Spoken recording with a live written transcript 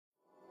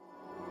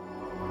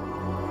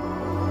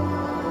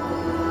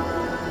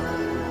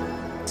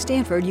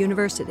Stanford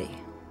University.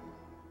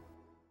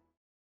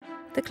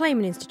 The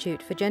Clayman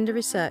Institute for Gender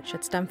Research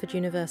at Stanford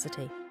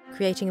University,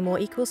 creating a more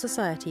equal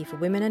society for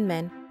women and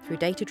men through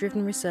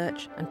data-driven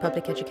research and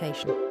public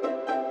education.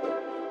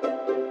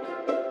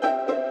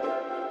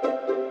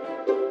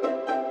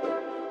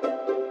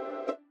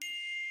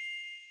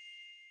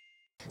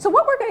 So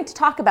what we're going to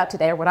talk about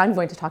today, or what I'm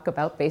going to talk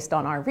about based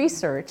on our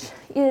research,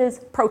 is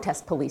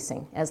protest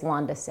policing, as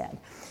Londa said.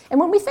 And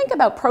when we think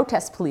about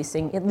protest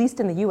policing, at least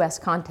in the US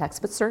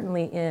context, but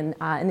certainly in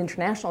an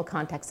international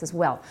context as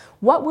well,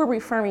 what we're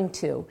referring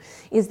to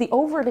is the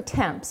overt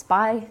attempts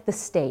by the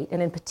state,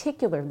 and in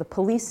particular the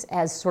police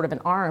as sort of an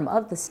arm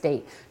of the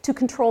state, to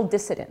control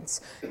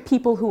dissidents,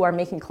 people who are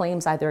making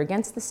claims either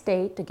against the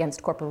state,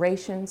 against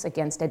corporations,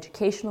 against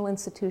educational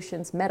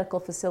institutions, medical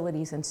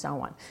facilities, and so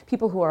on.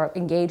 People who are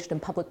engaged in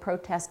public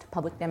protest,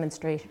 public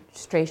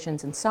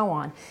demonstrations, and so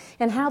on,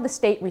 and how the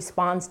state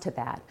responds to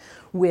that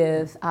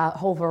with a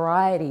whole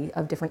variety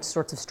of different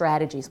sorts of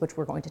strategies, which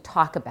we're going to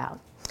talk about.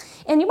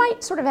 And you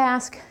might sort of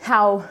ask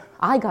how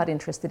I got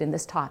interested in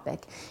this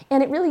topic.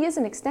 And it really is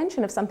an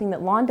extension of something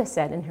that Londa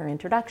said in her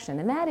introduction,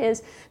 and that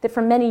is that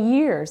for many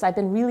years I've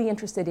been really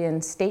interested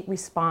in state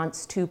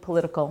response to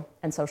political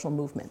and social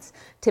movements.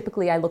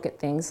 Typically I look at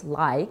things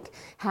like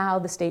how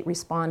the state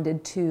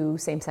responded to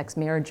same-sex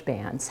marriage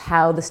bans,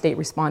 how the state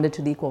responded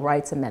to the Equal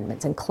Rights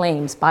Amendments and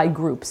claims by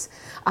groups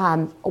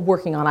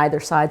working on either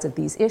sides of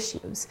these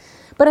issues.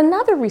 But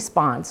another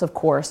response, of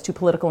course, to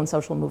political and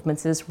social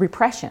movements is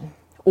repression,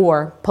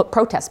 or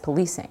protest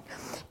policing.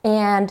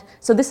 And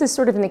so this is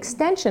sort of an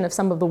extension of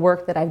some of the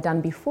work that I've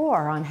done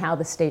before on how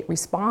the state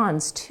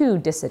responds to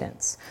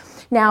dissidents.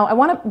 Now, I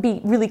want to be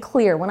really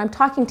clear. When I'm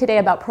talking today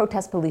about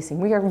protest policing,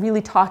 we are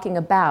really talking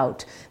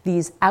about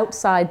these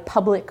outside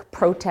public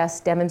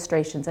protest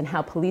demonstrations and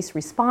how police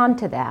respond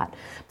to that.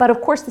 But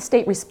of course, the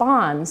state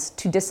responds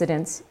to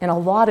dissidents in a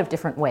lot of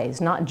different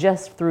ways, not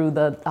just through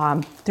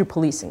through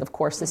policing. Of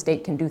course, the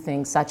state can do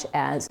things such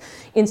as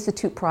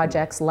institute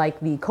projects like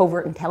the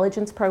Covert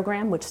Intelligence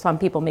Program, which some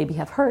people maybe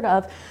have heard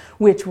of,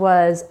 which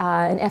was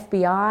an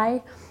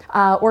FBI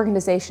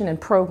organization and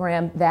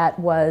program that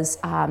was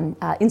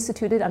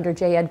instituted under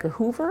J. Edgar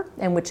Hoover,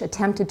 and which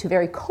attempted to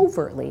very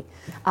covertly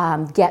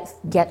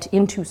get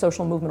into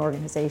social movement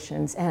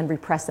organizations and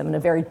repress them in a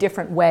very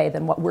different way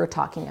than what we're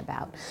talking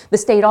about. The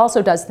state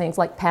also does things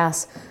like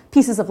pass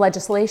pieces of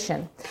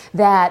legislation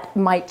that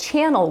might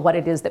channel what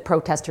it is that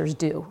protesters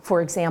do.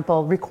 For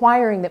example,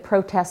 requiring that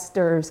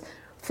protesters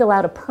fill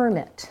out a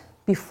permit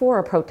before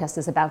a protest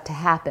is about to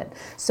happen,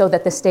 so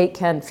that the state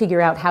can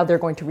figure out how they're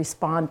going to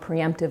respond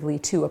preemptively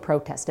to a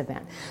protest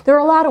event. There are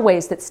a lot of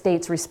ways that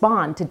states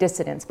respond to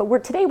dissidents,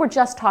 but today we're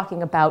just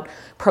talking about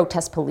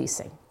protest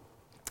policing.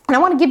 And I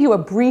want to give you a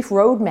brief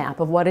roadmap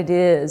of what it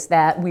is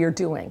that we are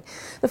doing.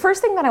 The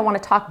first thing that I want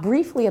to talk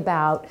briefly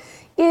about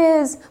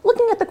is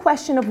looking at the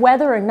question of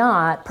whether or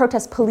not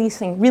protest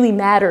policing really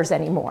matters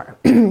anymore.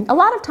 A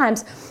lot of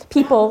times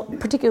people,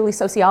 particularly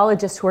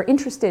sociologists who are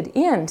interested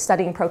in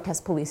studying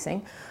protest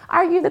policing,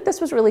 argue that this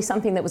was really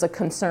something that was a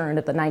concern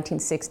at the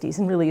 1960s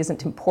and really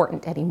isn't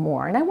important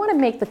anymore. And I want to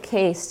make the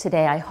case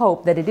today, I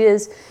hope, that it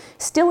is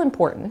still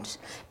important,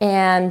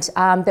 and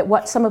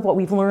that some of what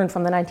we've learned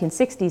from the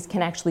 1960s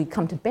can actually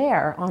come to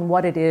bear on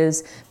what it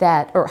is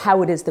that, or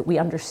how it is that we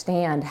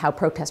understand how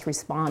protests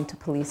respond to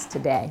police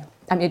today.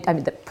 I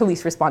mean, the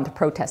police respond to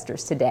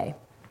protesters today.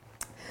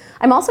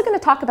 I'm also going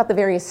to talk about the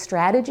various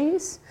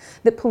strategies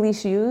that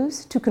police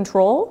use to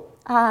control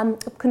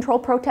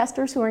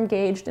protesters who are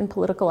engaged in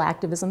political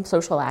activism,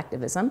 social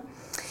activism.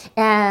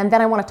 And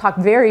then I want to talk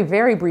very,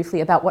 very briefly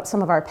about what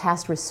some of our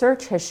past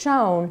research has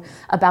shown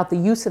about the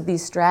use of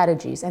these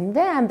strategies. And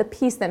then the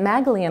piece that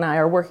Magali and I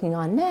are working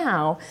on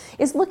now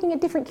is looking at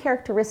different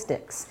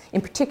characteristics,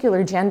 in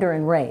particular gender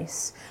and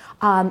race,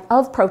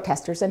 of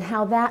protesters and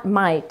how that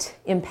might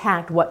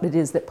impact what it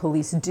is that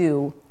police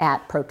do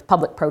at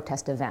public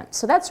protest events.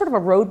 So that's sort of a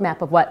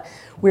roadmap of what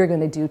we're going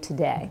to do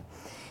today.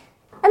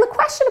 And the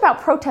question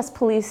about protest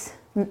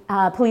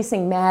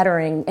policing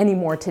mattering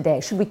anymore today,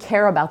 should we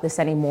care about this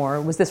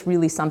anymore? Was this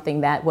really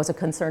something that was a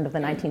concern of the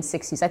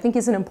 1960s? I think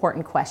is an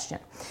important question.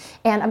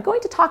 And I'm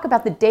going to talk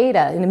about the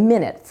data in a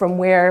minute from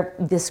where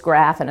this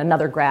graph and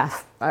another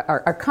graph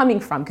are coming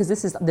from, because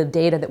this is the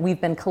data that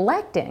we've been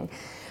collecting.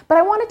 But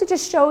I wanted to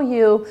just show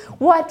you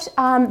what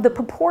the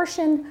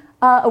proportion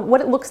what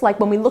it looks like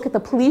when we look at the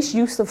police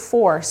use of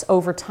force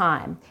over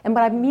time. And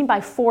what I mean by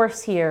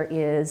force here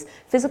is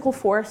physical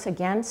force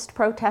against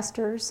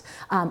protesters,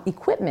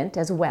 equipment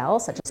as well,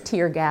 such as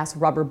tear gas,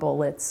 rubber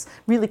bullets,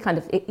 really kind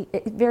of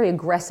very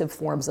aggressive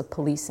forms of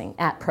policing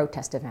at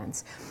protest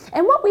events.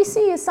 And what we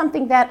see is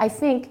something that I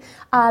think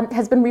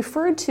has been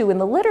referred to in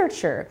the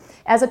literature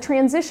as a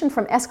transition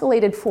from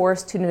escalated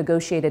force to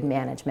negotiated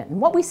management. And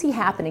what we see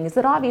happening is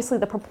that obviously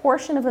the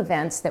proportion of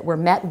events that were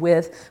met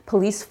with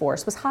police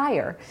force was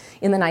higher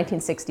in the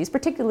 1960s,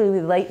 particularly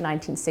the late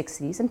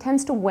 1960s, and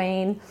tends to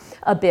wane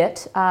a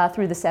bit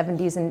through the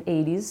 70s and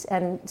 80s,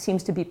 and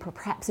seems to be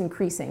perhaps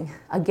increasing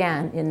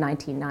again in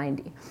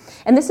 1990.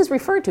 And this is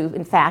referred to,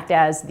 in fact,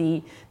 as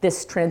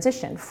this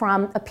transition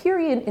from a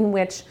period in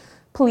which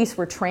police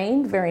were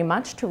trained very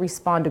much to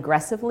respond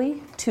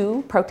aggressively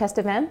to protest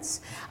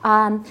events,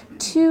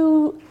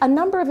 to a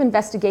number of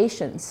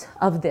investigations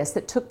of this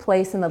that took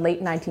place in the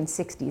late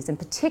 1960s, in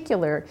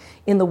particular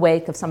in the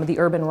wake of some of the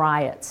urban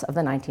riots of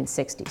the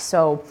 1960s.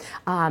 So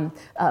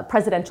a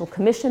presidential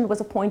commission was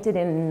appointed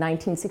in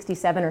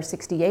 1967 or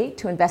 68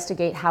 to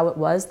investigate how it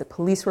was that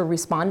police were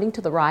responding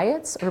to the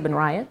riots, urban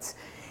riots.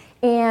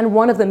 And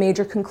one of the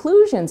major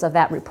conclusions of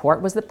that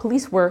report was that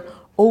police were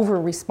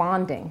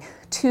over-responding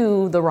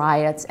to the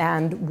riots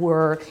and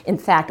were, in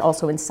fact,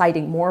 also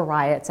inciting more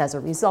riots as a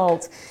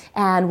result.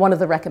 And one of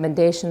the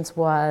recommendations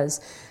was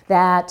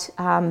that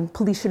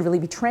police should really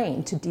be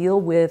trained to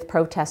deal with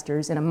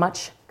protesters in a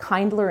much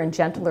kindler and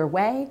gentler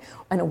way,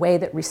 in a way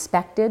that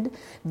respected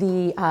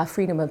the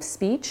freedom of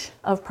speech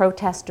of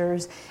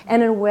protesters,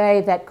 and in a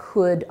way that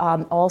could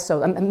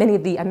also, I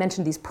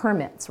mentioned these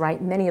permits,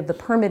 right? Many of the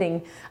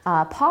permitting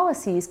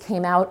policies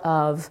came out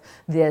of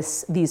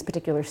these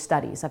particular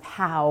studies of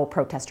how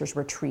protesters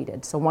were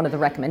treated. So one of the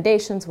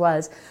recommendations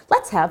was,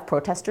 let's have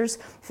protesters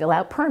fill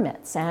out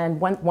permits, and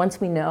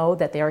once we know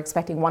that they are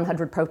expecting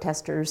 100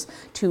 protesters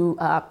to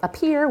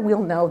appear,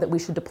 we'll know that we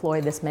should deploy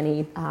this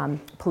many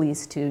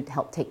police to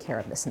help take care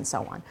of this and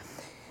so on.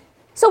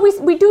 So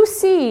we do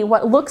see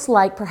what looks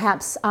like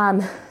perhaps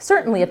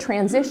certainly a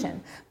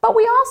transition, but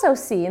we also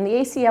see, and the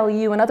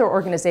ACLU and other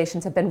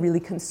organizations have been really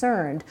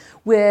concerned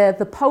with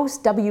the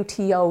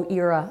post-WTO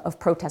era of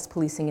protest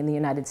policing in the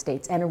United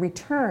States and a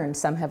return,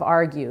 some have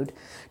argued,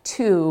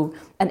 to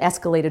an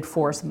escalated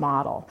force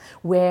model,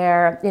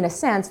 where, in a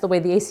sense, the way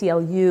the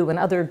ACLU and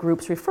other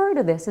groups refer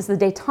to this is the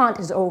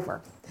détente is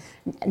over.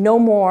 No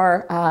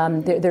more,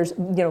 there's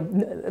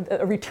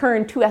a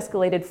return to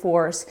escalated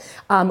force,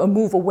 a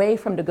move away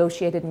from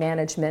negotiated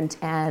management,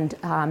 and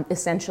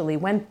essentially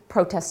when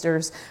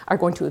protesters are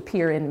going to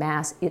appear in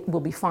mass, it will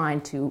be fine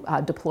to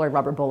deploy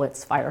rubber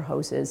bullets, fire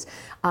hoses,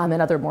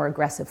 and other more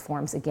aggressive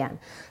forms again.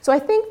 So I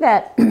think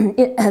that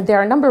there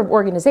are a number of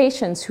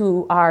organizations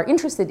who are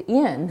interested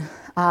in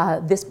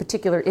this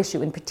particular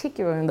issue, in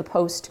particular in the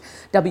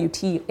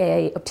post-WTO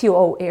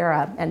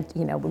era, and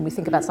when we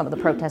think about some of the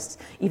protests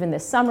even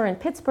this summer in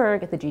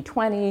Pittsburgh at the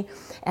G20,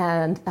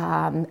 and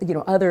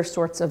other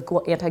sorts of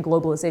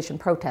anti-globalization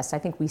protests, I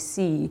think we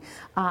see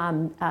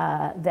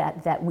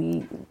there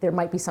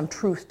might be some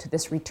truth to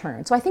this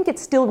return. So I think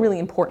it's still really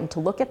important to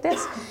look at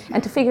this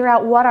and to figure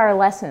out what our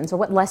lessons, or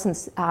what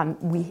lessons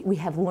we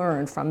have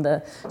learned from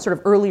the sort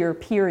of earlier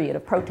period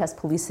of protest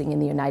policing in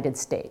the United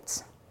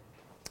States.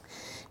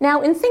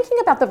 Now, in thinking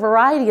about the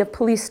variety of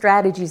police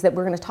strategies that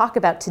we're going to talk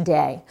about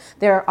today,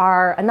 there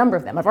are a number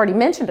of them. I've already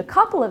mentioned a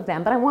couple of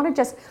them, but I want to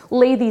just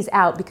lay these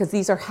out because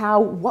these are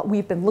what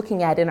we've been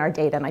looking at in our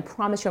data, and I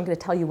promise you I'm going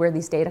to tell you where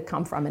these data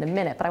come from in a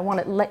minute, but I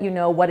want to let you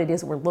know what it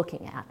is we're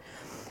looking at.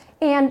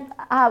 And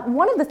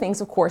one of the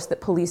things, of course,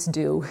 that police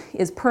do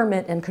is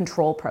permit and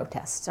control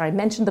protests. I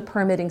mentioned the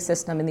permitting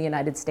system in the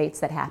United States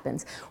that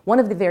happens. One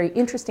of the very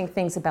interesting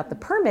things about the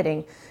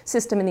permitting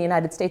system in the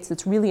United States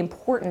that's really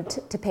important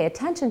to pay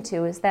attention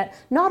to is that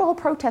not all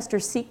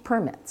protesters seek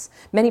permits.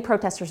 Many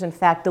protesters, in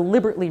fact,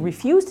 deliberately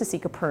refuse to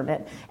seek a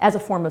permit as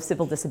a form of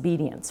civil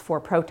disobedience for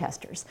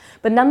protesters.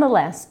 But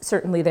nonetheless,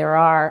 certainly there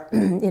are,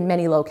 in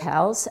many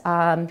locales,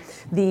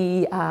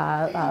 the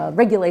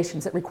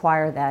regulations that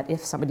require that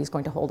if somebody's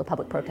going to hold a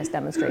public protest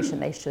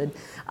demonstration, they should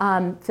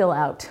fill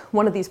out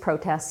one of these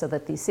protests so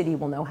that the city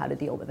will know how to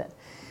deal with it.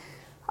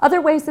 Other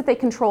ways that they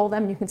control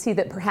them, you can see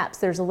that perhaps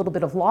there's a little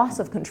bit of loss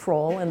of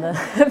control in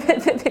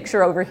the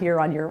picture over here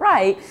on your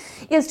right,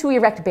 is to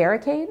erect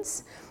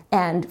barricades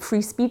and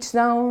free speech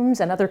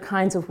zones and other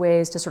kinds of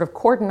ways to sort of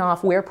cordon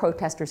off where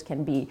protesters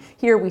can be.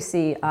 Here we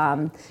see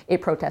a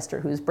protester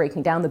who's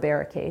breaking down the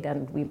barricade,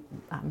 and we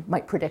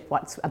might predict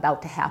what's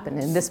about to happen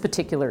in this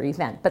particular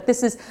event. But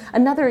this is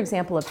another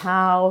example of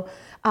how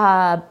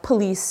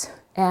police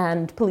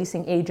and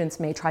policing agents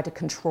may try to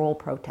control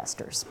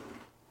protesters.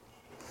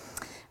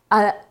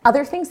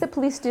 Other things that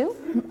police do,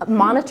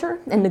 monitor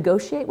and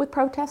negotiate with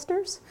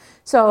protesters.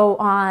 So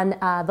on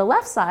the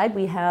left side,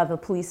 we have a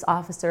police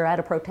officer at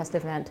a protest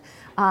event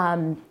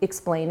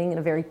explaining in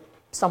a very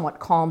somewhat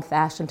calm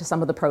fashion to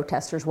some of the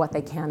protesters what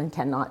they can and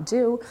cannot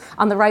do.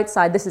 On the right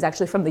side, this is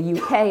actually from the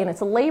UK, and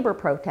it's a labor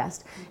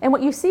protest. And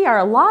what you see are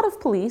a lot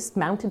of police,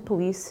 mounted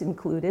police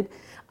included,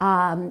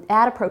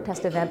 at a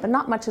protest event, but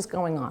not much is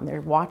going on.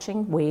 They're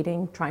watching,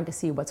 waiting, trying to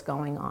see what's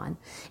going on.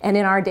 And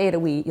in our data,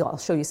 I'll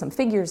show you some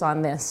figures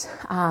on this.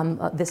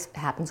 This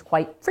happens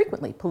quite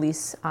frequently.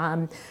 Police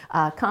come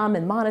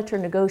and monitor,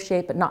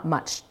 negotiate, but not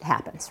much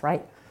happens,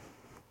 right?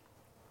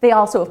 They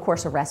also, of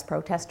course, arrest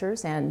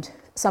protesters, and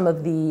some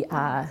of the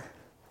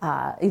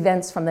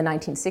events from the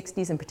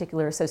 1960s, in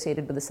particular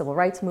associated with the civil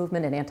rights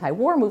movement and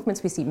anti-war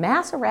movements, we see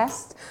mass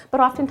arrests, but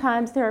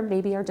oftentimes there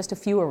maybe are just a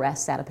few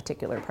arrests at a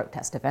particular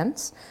protest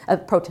event.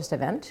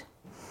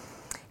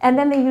 And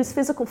then they use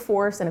physical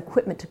force and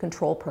equipment to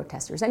control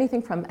protesters.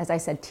 Anything from, as I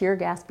said, tear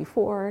gas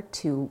before,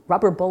 to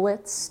rubber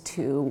bullets,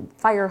 to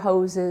fire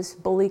hoses,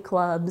 bully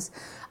clubs,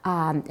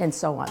 and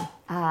so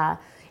on.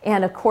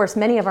 And of course,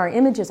 many of our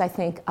images, I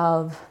think,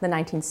 of the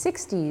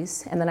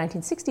 1960s and the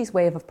 1960s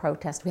wave of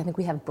protest, I think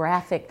we have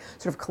graphic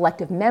sort of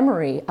collective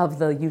memory of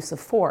the use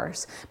of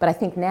force. But I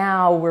think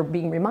now we're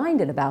being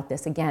reminded about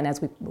this again as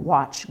we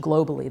watch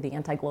globally the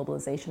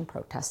anti-globalization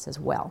protests as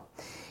well.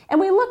 And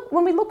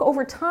when we look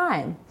over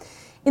time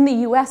in the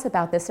US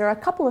about this, there are a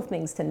couple of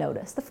things to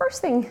notice. The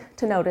first thing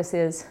to notice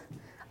is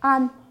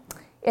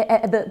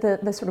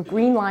the sort of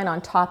green line on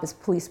top is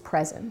police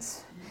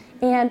presence.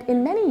 And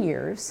in many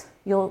years,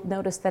 you'll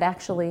notice that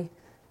actually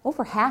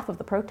over half of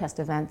the protest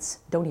events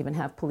don't even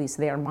have police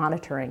there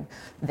monitoring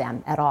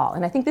them at all.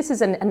 And I think this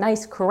is a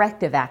nice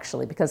corrective,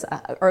 actually, because,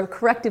 or a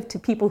corrective to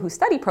people who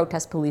study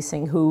protest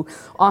policing, who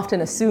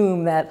often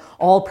assume that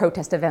all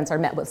protest events are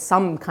met with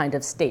some kind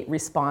of state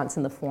response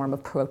in the form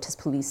of protest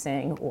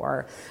policing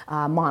or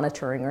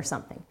monitoring or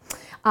something.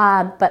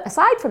 But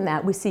aside from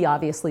that, we see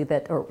obviously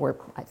that, or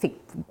I think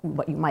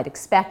what you might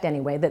expect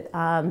anyway, that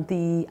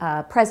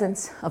the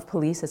presence of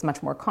police is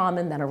much more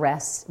common than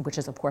arrests, which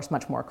is of course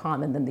much more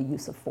common than the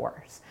use of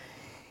force.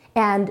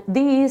 And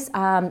these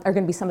are going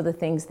to be some of the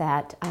things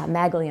that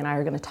Magali and I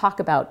are going to talk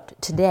about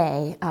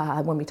today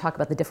when we talk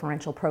about the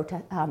differential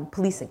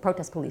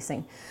protest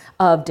policing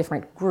of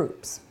different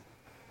groups.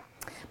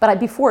 But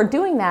before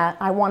doing that,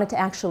 I wanted to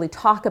actually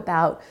talk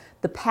about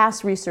the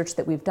past research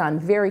that we've done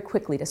very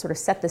quickly to sort of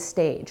set the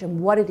stage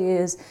and what it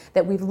is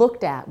that we've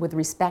looked at with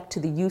respect to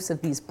the use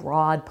of these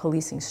broad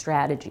policing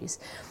strategies.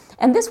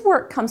 And this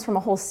work comes from a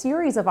whole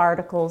series of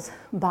articles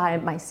by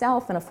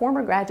myself and a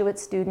former graduate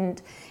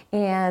student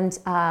and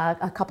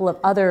a couple of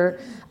other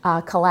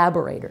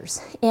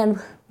collaborators.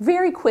 And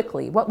very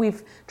quickly, what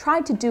we've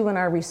tried to do in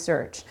our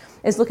research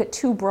is look at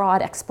two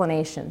broad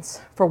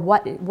explanations for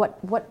what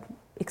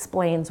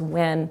explains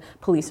when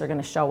police are going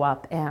to show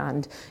up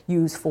and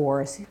use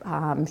force,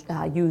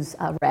 use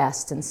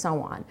arrests, and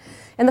so on.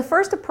 And the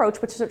first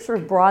approach, which is sort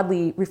of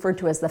broadly referred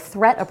to as the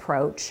threat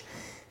approach,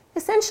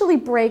 essentially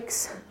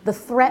breaks the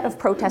threat of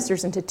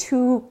protesters into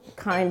two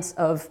kinds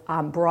of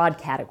broad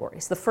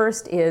categories. The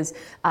first is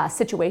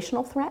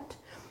situational threat,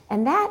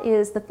 and that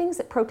is the things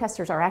that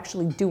protesters are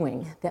actually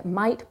doing that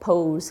might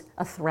pose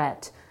a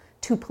threat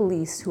to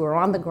police who are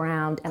on the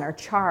ground and are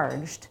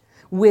charged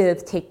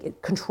with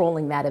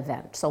controlling that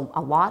event. So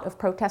a lot of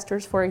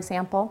protesters, for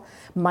example,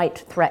 might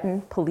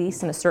threaten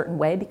police in a certain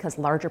way because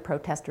larger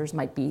protesters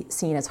might be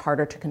seen as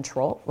harder to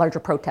control,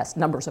 larger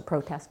numbers of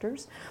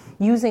protesters,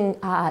 using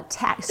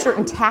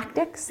certain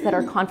tactics that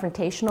are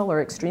confrontational or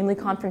extremely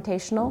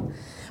confrontational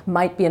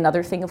might be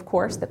another thing, of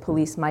course, that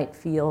police might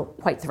feel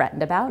quite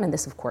threatened about, and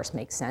this, of course,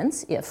 makes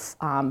sense if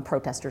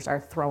protesters are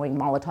throwing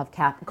Molotov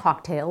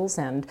cocktails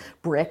and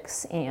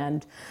bricks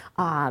and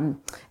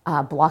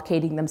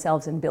blockading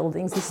themselves in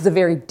buildings. This is a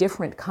very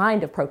different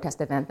kind of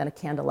protest event than a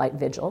candlelight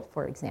vigil,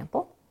 for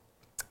example.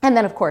 And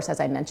then, of course,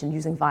 as I mentioned,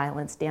 using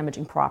violence,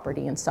 damaging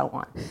property, and so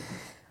on.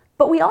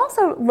 But we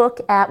also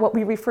look at what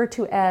we refer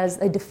to as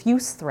a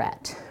diffuse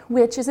threat,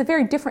 which is a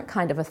very different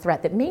kind of a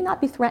threat that may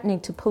not be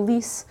threatening to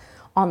police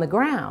on the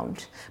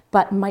ground,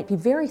 but might be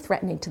very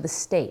threatening to the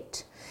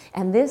state.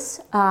 And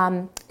this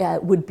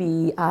would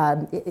be,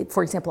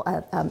 for example,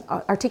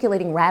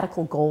 articulating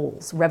radical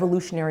goals,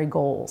 revolutionary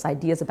goals,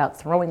 ideas about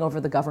throwing over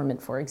the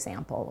government, for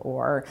example,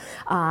 or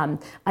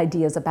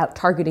ideas about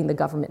targeting the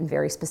government in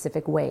very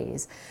specific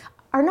ways,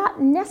 are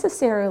not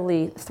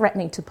necessarily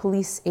threatening to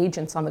police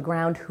agents on the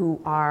ground who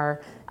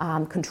are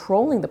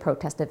controlling the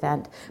protest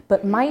event,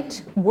 but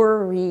might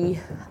worry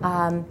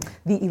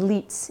the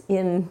elites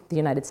in the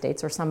United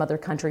States or some other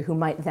country who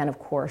might then, of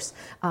course,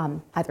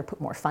 either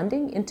put more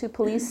funding into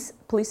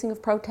policing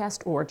of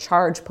protest or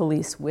charge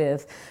police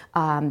with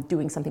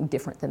doing something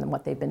different than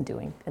what they've been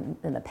doing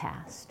in the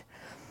past.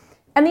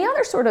 And the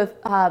other sort of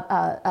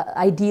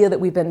idea that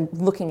we've been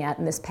looking at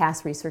in this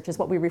past research is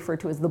what we refer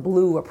to as the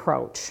blue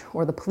approach,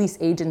 or the police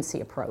agency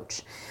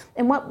approach.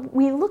 And what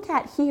we look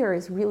at here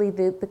is really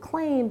the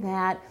claim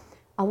that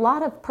a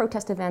lot of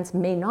protest events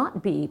may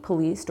not be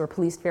policed or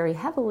policed very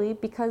heavily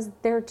because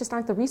there just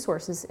aren't the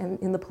resources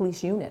in the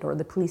police unit or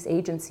the police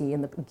agency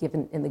in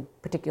the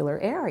particular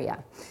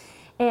area.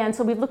 And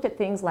so we've looked at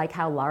things like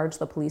how large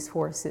the police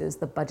force is,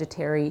 the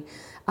budgetary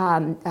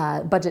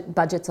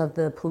budgets of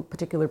the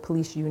particular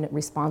police unit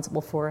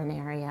responsible for an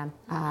area,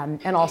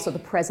 and also the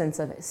presence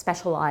of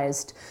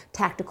specialized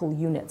tactical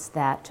units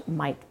that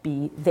might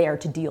be there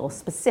to deal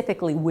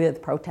specifically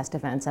with protest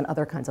events and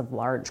other kinds of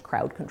large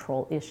crowd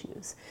control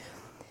issues.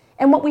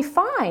 And what we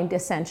find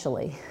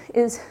essentially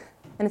is,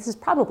 and this is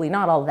probably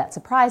not all that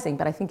surprising,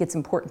 but I think it's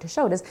important to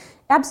show it, is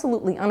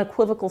absolutely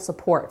unequivocal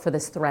support for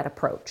this threat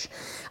approach.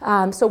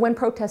 So when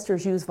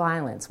protesters use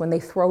violence, when they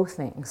throw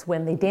things,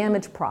 when they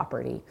damage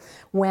property,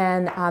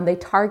 when they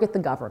target the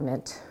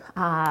government,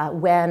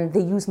 when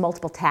they use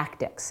multiple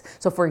tactics.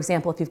 So for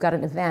example, if you've got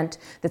an event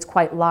that's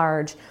quite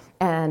large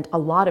And a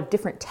lot of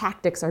different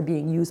tactics are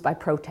being used by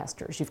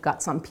protesters. You've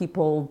got some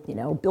people,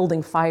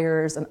 building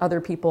fires, and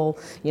other people,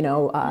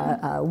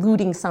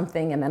 looting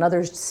something, and then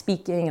others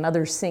speaking, and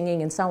others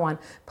singing, and so on.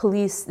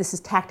 Police, this is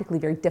tactically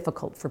very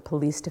difficult for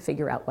police to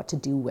figure out what to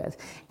do with.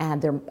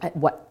 And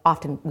what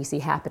often we see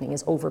happening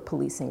is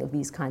over-policing of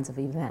these kinds of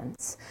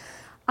events.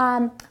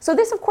 So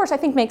this, of course, I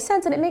think makes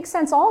sense, and it makes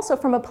sense also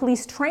from a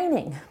police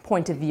training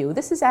point of view.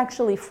 This is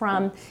actually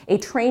from a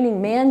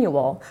training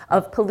manual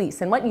of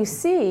police, and what you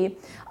see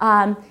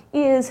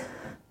is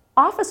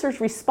officers'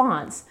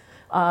 response,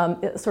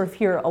 sort of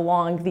here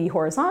along the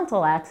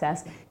horizontal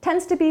axis,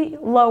 tends to be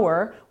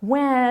lower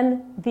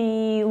when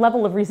the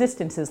level of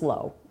resistance is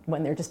low,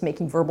 when they're just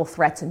making verbal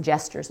threats and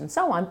gestures and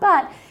so on.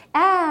 But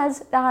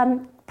as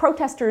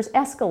protesters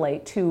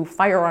escalate to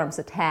firearms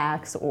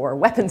attacks or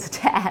weapons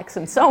attacks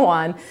and so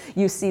on,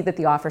 you see that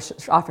the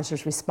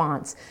officer's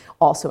response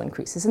also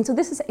increases. And so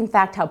this is, in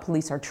fact, how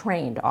police are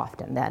trained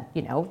often, that,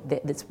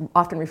 it's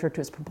often referred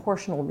to as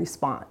proportional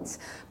response.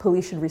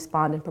 Police should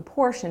respond in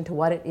proportion to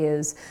what it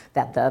is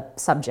that the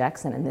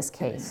subjects, and in this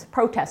case,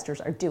 protesters,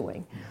 are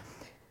doing.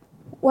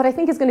 What I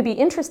think is going to be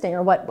interesting,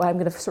 or what I'm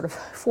going to sort of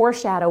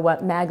foreshadow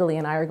what Magali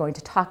and I are going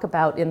to talk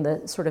about in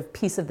the sort of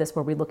piece of this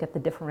where we look at the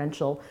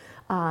differential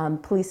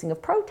policing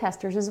of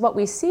protesters, is what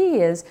we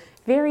see is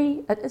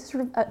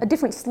sort of a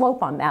different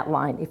slope on that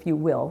line, if you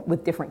will,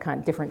 with different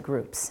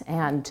groups.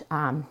 And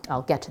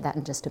I'll get to that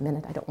in just a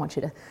minute. I don't want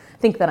you to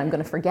think that I'm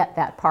going to forget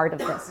that part of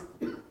this.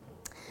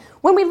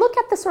 When we look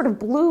at the sort of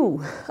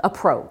blue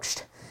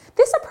approach,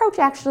 this approach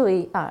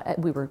actually,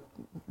 we were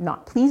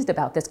not pleased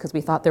about this because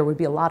we thought there would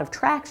be a lot of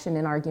traction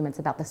in arguments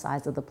about the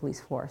size of the police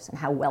force and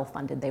how well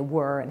funded they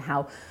were and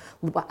how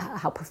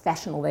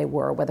professional they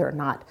were, whether or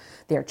not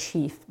their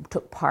chief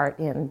took part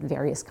in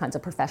various kinds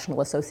of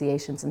professional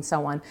associations and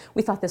so on.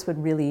 We thought this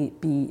would really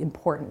be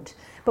important.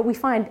 But we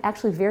find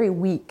actually very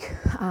weak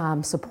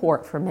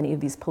support for many of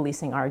these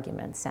policing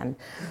arguments. And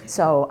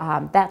so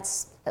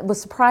it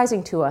was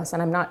surprising to us,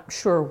 and I'm not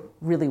sure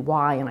really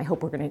why, and I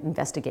hope we're going to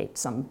investigate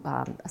some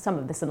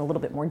of this in a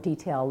little bit more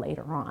detail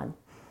later on.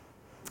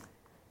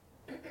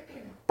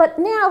 But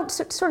now,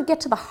 to sort of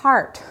get to the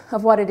heart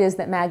of what it is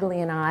that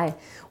Magali and I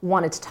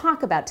wanted to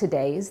talk about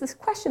today, is this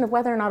question of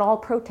whether or not all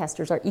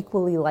protesters are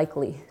equally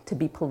likely to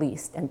be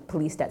policed, and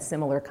policed at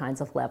similar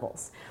kinds of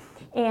levels.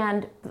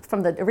 And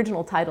from the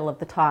original title of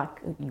the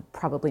talk, you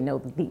probably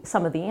know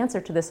some of the answer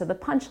to this, or the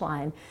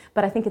punchline,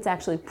 but I think it's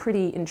actually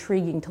pretty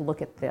intriguing to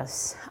look at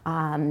this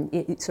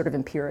sort of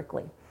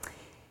empirically.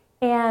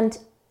 And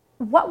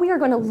what we are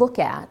going to look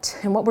at,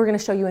 and what we're going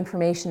to show you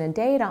information and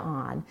data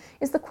on,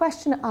 is the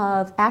question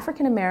of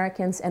African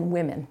Americans and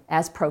women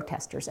as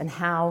protesters and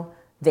how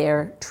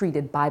they're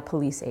treated by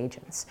police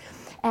agents.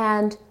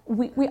 And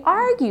we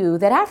argue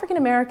that African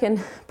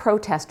American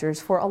protesters,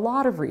 for a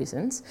lot of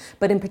reasons,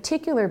 but in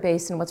particular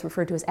based on what's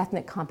referred to as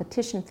ethnic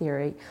competition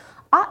theory,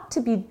 ought to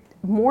be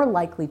more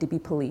likely to be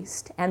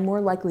policed, and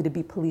more likely to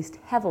be policed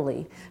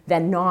heavily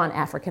than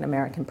non-African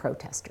American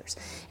protesters.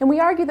 And we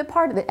argue that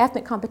part of the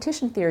ethnic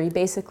competition theory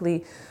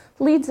basically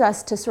leads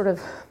us to sort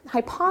of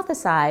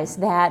hypothesize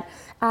that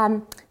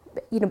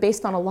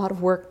based on a lot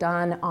of work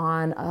done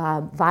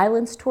on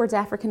violence towards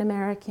African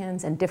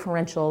Americans and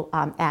differential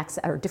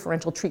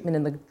treatment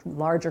in the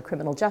larger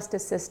criminal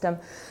justice system,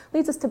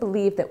 leads us to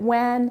believe that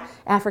when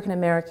African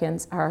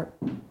Americans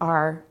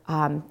are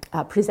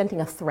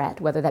presenting a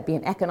threat, whether that be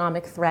an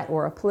economic threat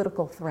or a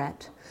political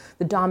threat,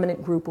 the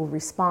dominant group will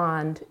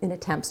respond in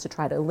attempts to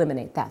try to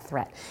eliminate that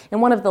threat.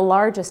 And one of the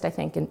largest, I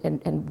think,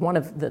 and one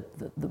of the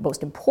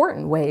most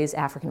important ways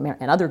African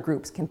American and other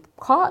groups can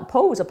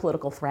pose a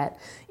political threat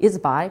is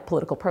by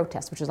political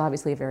protest, which is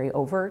obviously a very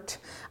overt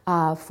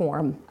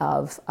form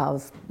of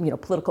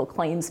political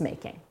claims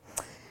making.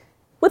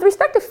 With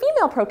respect to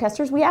female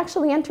protesters, we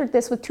actually entered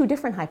this with two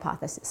different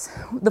hypotheses.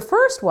 The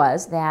first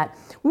was that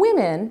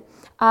women,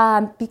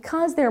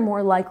 because they're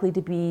more likely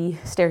to be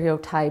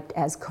stereotyped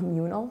as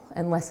communal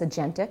and less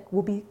agentic,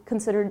 will be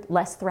considered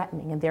less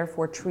threatening and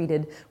therefore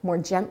treated more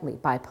gently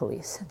by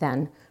police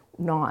than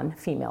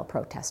non-female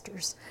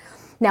protesters.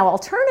 Now,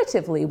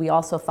 alternatively, we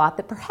also thought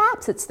that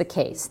perhaps it's the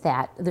case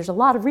that there's a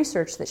lot of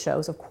research that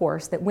shows, of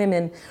course, that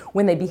women,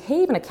 when they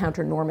behave in a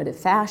counter-normative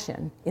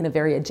fashion, in a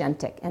very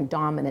agentic and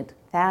dominant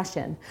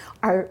fashion,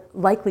 are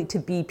likely to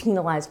be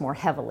penalized more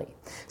heavily.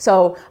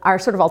 So our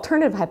sort of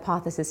alternative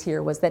hypothesis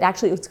here was that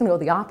actually it's going to go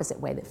the opposite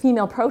way, that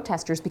female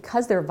protesters,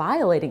 because they're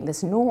violating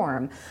this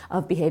norm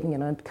of behaving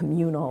in a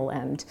communal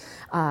and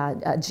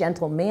a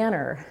gentle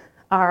manner,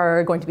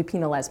 are going to be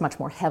penalized much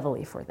more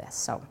heavily for this.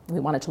 So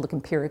we wanted to look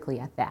empirically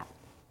at that.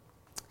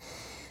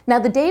 Now,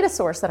 the data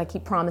source that I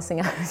keep promising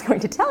I was going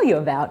to tell you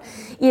about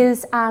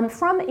is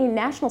from a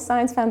National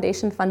Science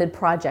Foundation funded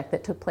project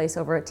that took place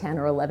over a 10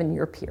 or 11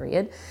 year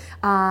period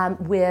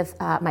with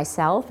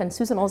myself and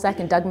Susan Olzak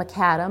and Doug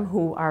McAdam,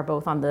 who are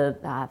both on the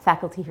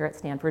faculty here at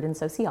Stanford in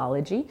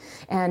sociology,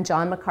 and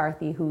John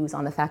McCarthy, who's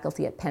on the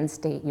faculty at Penn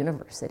State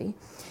University.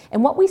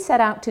 And what we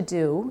set out to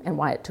do, and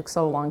why it took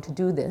so long to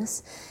do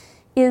this,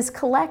 is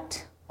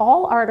collect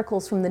all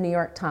articles from the New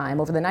York Times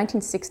over the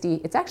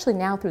 1960, it's actually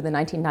now through the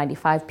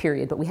 1995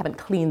 period, but we haven't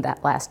cleaned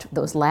that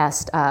the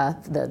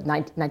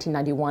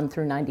 1991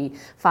 through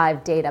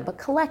 95 data, but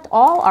collect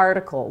all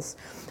articles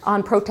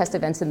on protest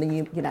events in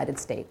the United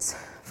States,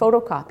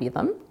 photocopy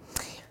them,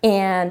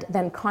 and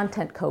then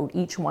content code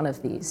each one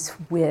of these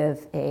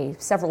with a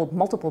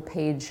multiple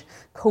page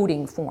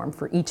coding form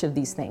for each of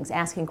these things,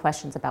 asking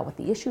questions about what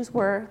the issues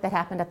were that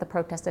happened at the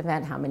protest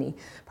event, how many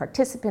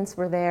participants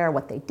were there,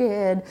 what they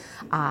did,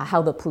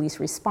 how the police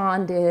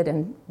responded,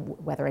 and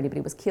whether anybody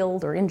was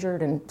killed or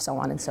injured, and so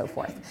on and so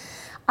forth.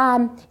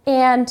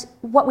 And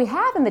what we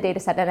have in the data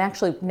set, and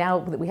actually now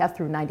that we have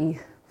through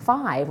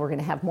 95, we're going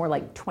to have more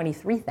like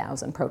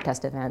 23,000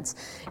 protest events,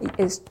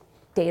 is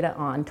data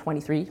on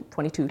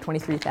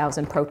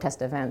 23,000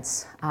 protest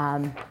events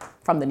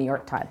from the New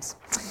York Times.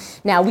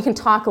 Now, we can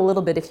talk a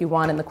little bit, if you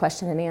want, in the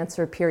question and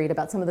answer period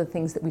about some of the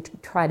things that we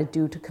try to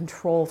do to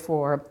control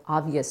for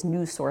obvious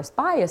news source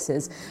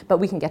biases, but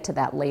we can get to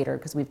that later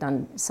because we've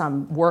done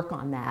some work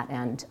on that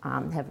and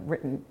have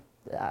written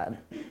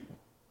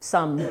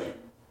some,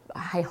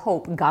 I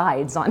hope,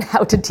 guides on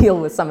how to deal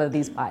with some of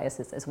these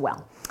biases as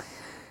well.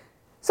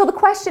 So the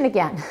question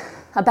again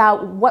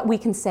about what we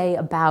can say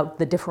about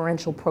the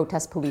differential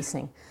protest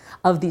policing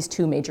of these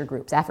two major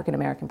groups, African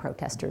American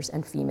protesters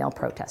and female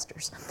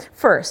protesters.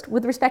 First,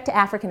 with respect to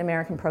African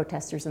American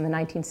protesters in the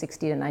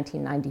 1960 to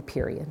 1990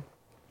 period,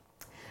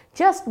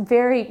 just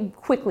very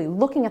quickly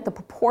looking at the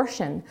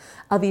proportion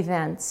of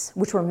events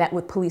which were met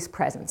with police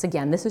presence.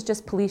 Again, this is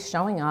just police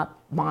showing up,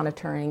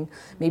 monitoring,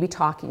 maybe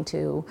talking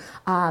to,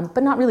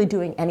 but not really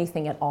doing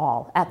anything at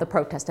all at the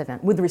protest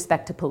event with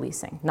respect to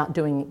policing, not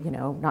doing,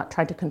 not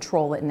trying to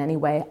control it in any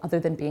way other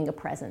than being a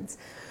presence.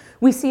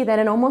 We see that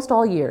in almost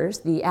all years,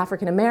 the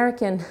African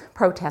American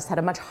protests had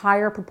a much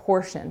higher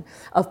proportion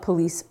of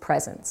police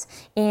presence.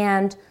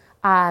 And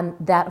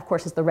that, of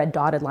course, is the red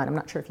dotted line. I'm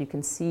not sure if you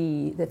can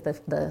see that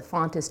the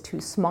font is too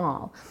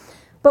small.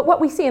 But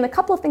what we see, and a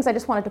couple of things I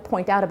just wanted to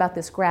point out about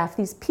this graph,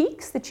 these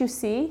peaks that you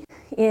see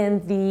in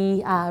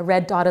the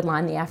red dotted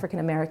line, the African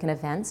American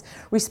events,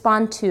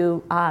 respond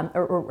to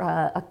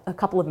a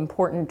couple of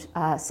important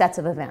sets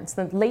of events.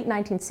 The late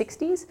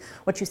 1960s,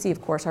 what you see,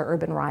 of course, are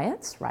urban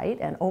riots, right?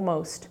 And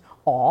almost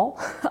all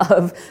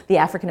of the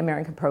African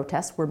American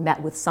protests were met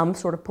with some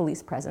sort of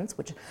police presence,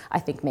 which I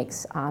think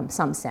makes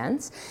some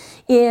sense.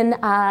 In the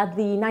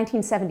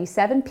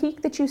 1977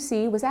 peak that you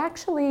see was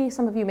actually,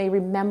 some of you may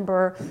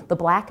remember the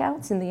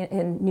blackouts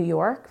in New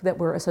York that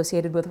were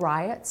associated with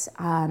riots,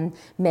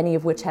 many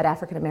of which had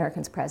African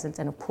Americans present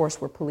and of course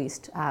were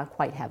policed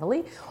quite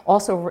heavily.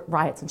 Also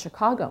riots in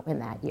Chicago in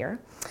that year.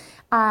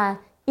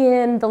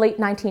 In the late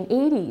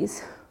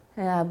 1980s,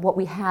 what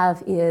we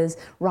have is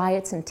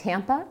riots in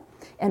Tampa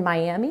and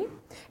Miami,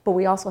 but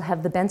we also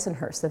have the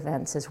Bensonhurst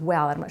events as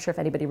well. I'm not sure if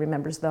anybody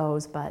remembers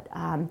those, but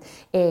an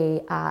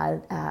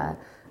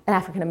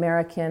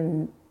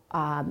African-American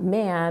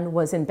man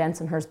was in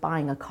Bensonhurst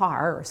buying a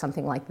car or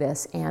something like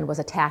this and was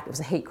attacked. It was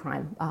a hate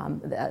crime.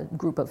 A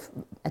group of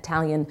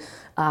Italian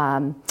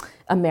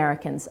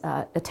Americans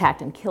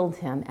attacked and killed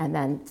him, and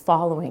then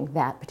following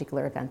that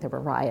particular event, there were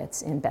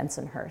riots in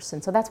Bensonhurst.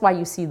 And so that's why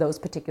you see those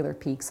particular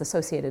peaks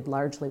associated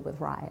largely with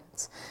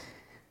riots.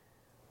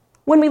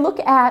 When we look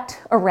at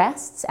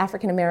arrests,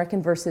 African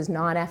American versus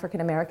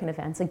non-African American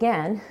events,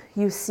 again,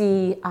 you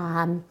see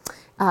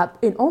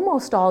in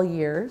almost all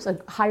years, a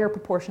higher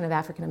proportion of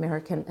African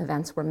American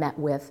events were met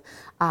with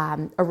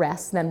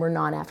arrests than were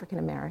non-African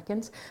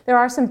Americans. There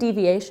are some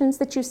deviations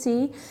that you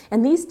see,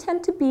 and these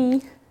tend to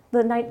be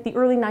the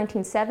early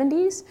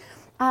 1970s.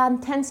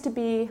 Tends to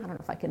be, I don't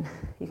know if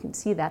you can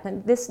see that,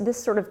 and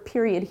this sort of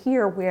period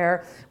here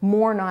where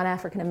more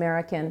non-African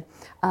American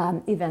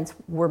events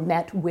were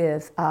met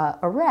with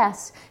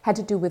arrests had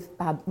to do with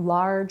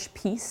large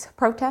peace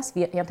protests,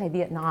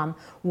 anti-Vietnam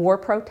War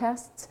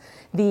protests.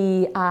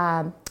 The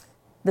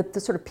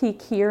sort of peak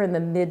here in the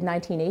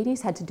mid-1980s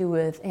had to do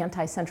with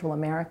anti-Central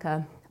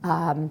America,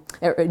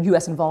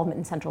 U.S. involvement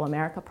in Central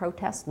America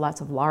protests,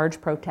 lots of large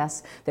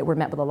protests that were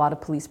met with a lot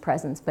of police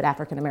presence, but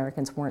African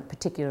Americans weren't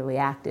particularly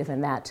active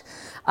in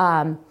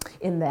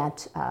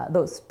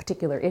those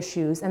particular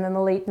issues. And then the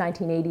late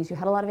 1980s, you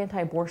had a lot of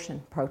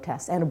anti-abortion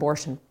protests and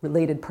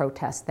abortion-related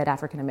protests that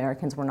African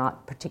Americans were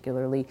not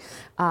particularly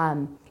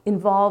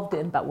involved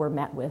in, but were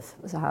met with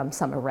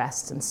some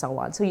arrests and so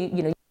on. So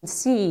you can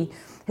see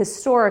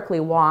historically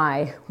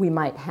why we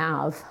might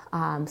have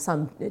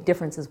some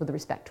differences with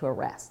respect to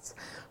arrests.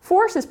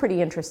 Force is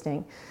pretty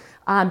interesting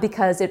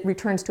because it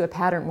returns to a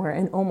pattern where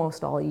in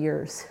almost all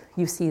years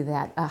you see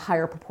that a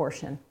higher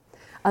proportion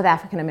of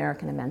African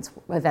American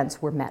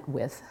events were met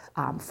with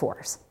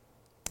force.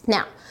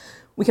 Now,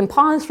 we can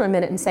pause for a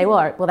minute and say, well,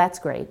 all right, well, that's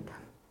great.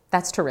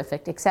 That's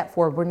terrific, except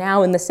for we're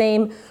now in the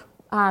same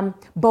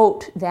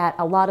boat that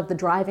a lot of the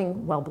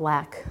driving while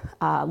black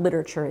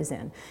literature is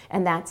in,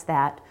 and that's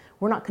that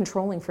we're not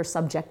controlling for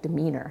subject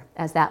demeanor,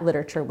 as that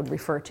literature would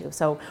refer to.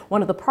 So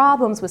one of the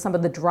problems with some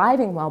of the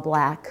driving while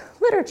black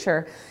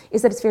literature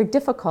is that it's very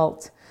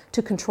difficult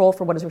to control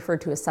for what is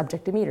referred to as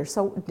subject demeanor.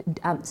 So,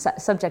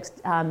 subject's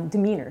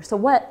demeanor. So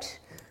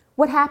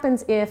what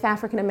happens if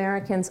African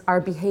Americans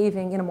are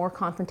behaving in a more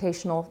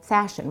confrontational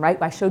fashion,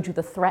 right? I showed you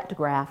the threat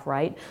graph,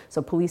 right?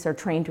 So police are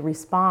trained to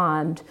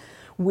respond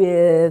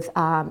with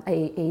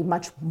a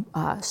much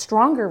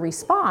stronger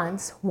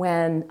response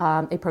when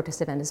a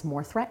protest event is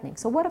more threatening.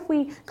 So what if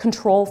we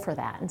control for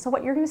that? And so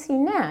what you're going to see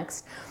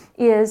next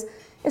is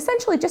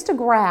essentially just a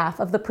graph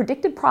of the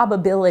predicted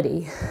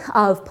probability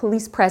of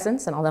police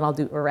presence, and then I'll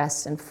do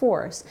arrests and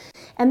force.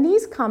 And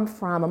these come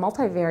from a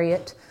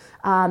multivariate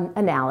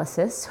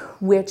analysis,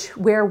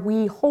 where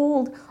we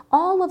hold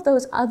all of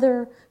those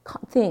other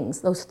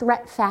things, those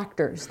threat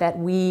factors that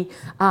we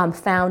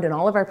found in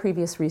all of our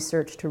previous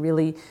research to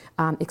really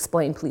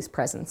explain police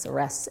presence,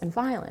 arrests, and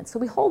violence. So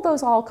we hold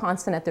those all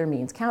constant at their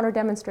means: counter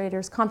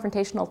demonstrators,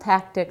 confrontational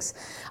tactics,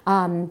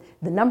 the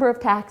number of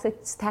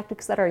tactics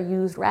that are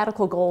used,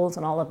 radical goals,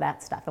 and all of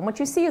that stuff. And what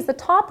you see is the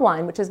top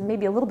line, which is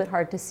maybe a little bit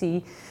hard to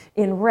see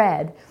in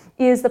red,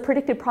 is the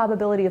predicted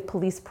probability of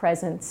police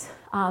presence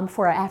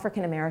for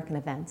African American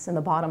events, and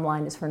the bottom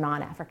line is for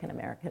non-African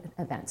American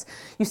events.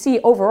 You see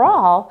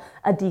overall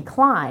a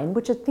decline,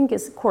 which I think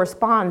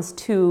corresponds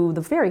to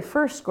the very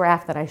first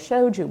graph that I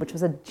showed you, which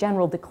was a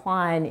general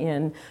decline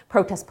in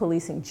protest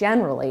policing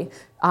generally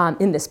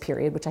in this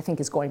period, which I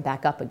think is going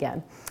back up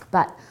again.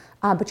 But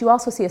you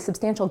also see a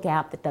substantial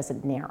gap that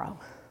doesn't narrow.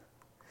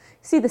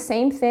 See the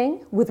same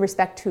thing with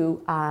respect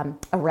to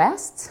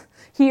arrests.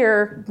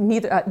 Here,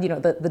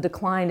 the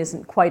decline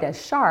isn't quite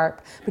as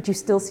sharp, but you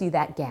still see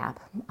that gap.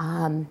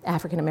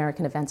 African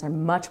American events are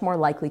much more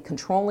likely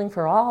controlling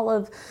for all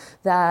of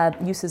the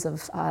uses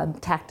of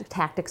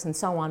tactics and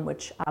so on,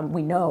 which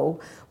we know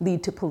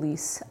lead to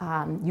police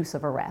use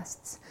of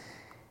arrests.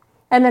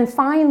 And then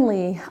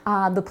finally,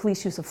 the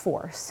police use of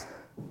force.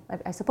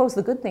 I suppose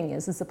the good thing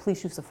is the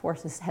police use of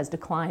force has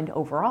declined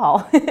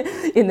overall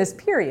in this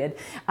period.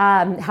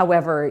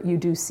 However, you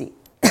do see,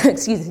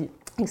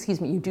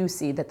 you do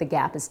see that the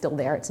gap is still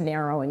there. It's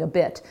narrowing a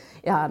bit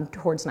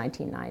towards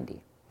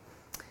 1990.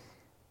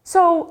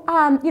 So,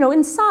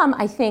 in sum,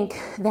 I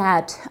think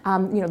that,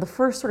 the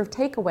first sort of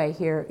takeaway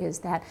here is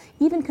that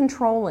even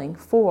controlling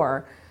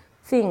for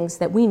things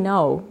that we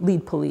know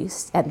lead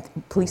police, and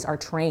police are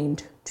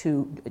trained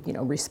to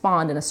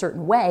respond in a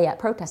certain way at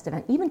protest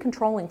event, even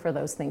controlling for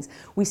those things,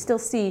 we still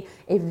see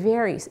a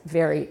very,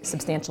 very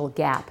substantial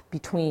gap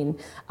between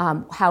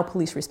how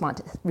police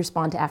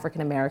respond to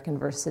African American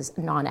versus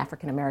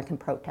non-African American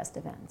protest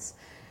events.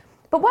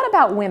 But what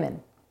about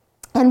women?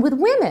 And with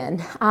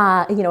women,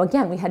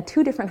 again, we had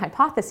two different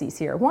hypotheses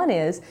here. One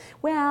is,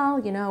 well,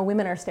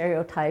 women are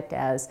stereotyped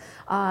as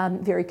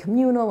very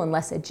communal and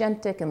less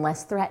agentic and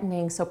less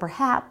threatening, so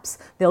perhaps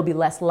they'll be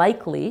less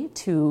likely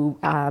to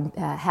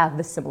have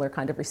this similar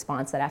kind of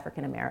response that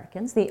African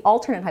Americans. The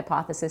alternate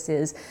hypothesis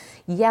is,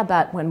 yeah,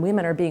 but when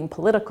women are being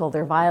political,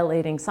 they're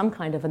violating some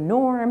kind of a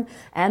norm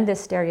and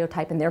this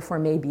stereotype, and therefore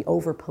may be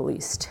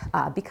over-policed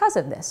because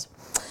of this.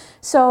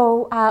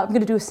 So I'm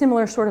going to do a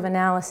similar sort of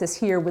analysis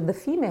here with the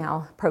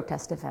female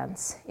protest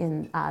events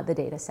in the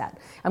data set.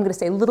 I'm going to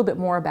say a little bit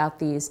more about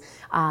these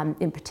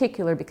in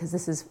particular because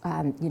this is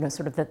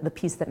sort of the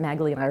piece that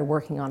Magali and I are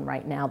working on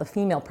right now, the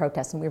female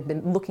protests, and we've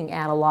been looking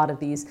at a lot of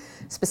these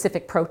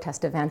specific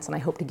protest events, and I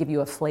hope to give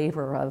you a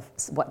flavor of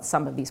what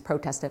some of these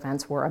protest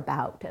events were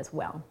about as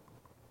well.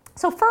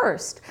 So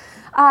first,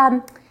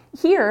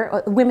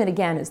 here, women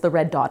again is the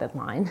red dotted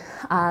line,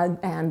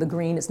 and the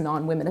green is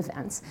non-women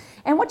events.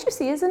 And what you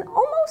see is in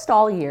almost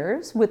all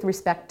years, with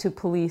respect to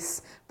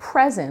police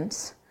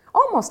presence,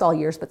 almost all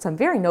years, but some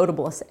very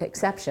notable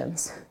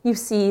exceptions, you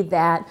see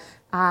that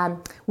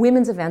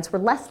women's events were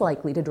less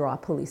likely to draw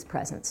police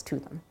presence to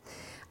them.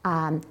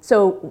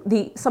 So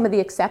some of the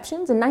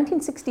exceptions, in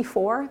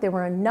 1964, there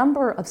were a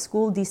number of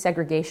school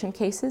desegregation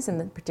cases,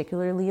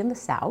 particularly in the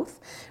South,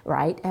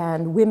 right?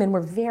 And women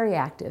were very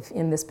active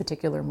in this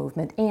particular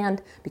movement.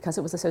 And because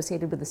it was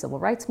associated with the civil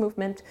rights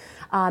movement,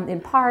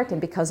 in part,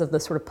 and because of the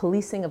sort of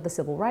policing of the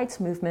civil rights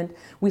movement,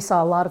 we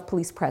saw a lot of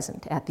police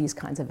present at these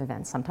kinds of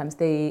events. Sometimes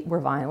they were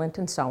violent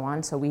and so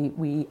on. So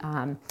we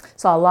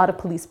saw a lot of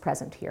police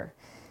present here.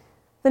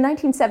 The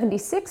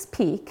 1976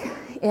 peak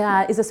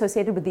is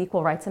associated with the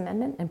Equal Rights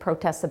Amendment and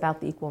protests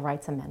about the Equal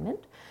Rights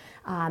Amendment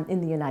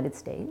in the United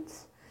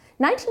States.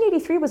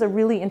 1983 was a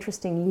really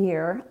interesting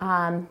year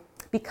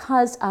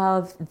because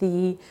of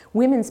the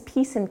women's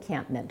peace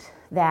encampment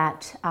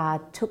that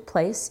took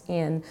place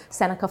in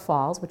Seneca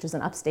Falls, which is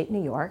in upstate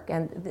New York.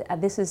 And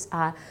this is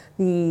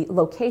the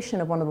location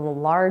of one of the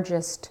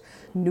largest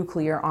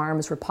nuclear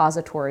arms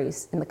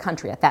repositories in the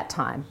country at that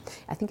time.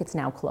 I think it's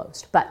now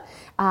closed. But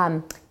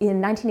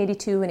in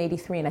 1982 and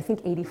 83, and I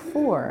think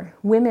 84,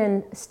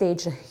 women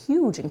staged a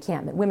huge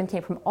encampment. Women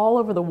came from all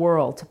over the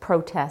world to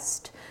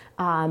protest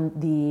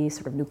the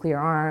sort of nuclear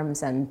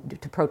arms and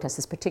to protest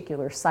this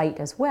particular site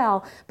as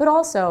well, but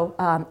also,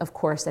 of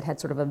course, it had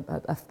sort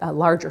of a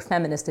larger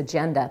feminist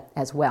agenda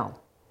as well.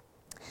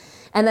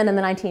 And then in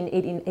the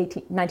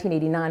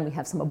 1989, we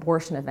have some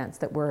abortion events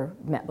that were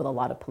met with a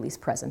lot of police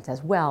presence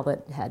as well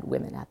that had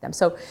women at them.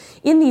 So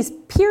in these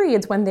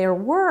periods when there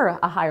were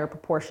a higher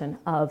proportion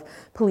of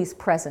police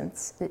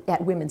presence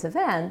at women's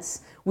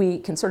events, we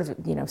can sort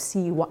of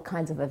see what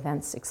kinds of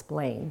events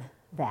explain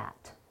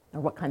that,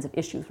 or what kinds of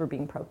issues were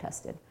being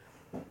protested.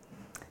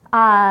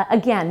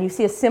 Again, you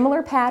see a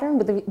similar pattern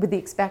with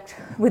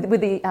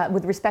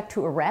respect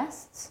to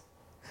arrests.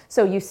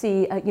 So you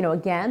see,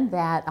 again,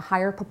 that a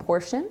higher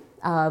proportion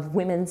of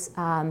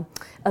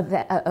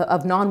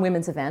of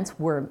non-women's events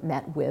were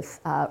met with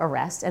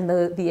arrest, and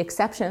the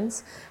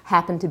exceptions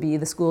happen to be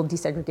the school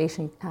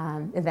desegregation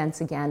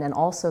events again, and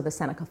also the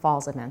Seneca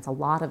Falls events. A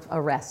lot of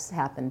arrests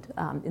happened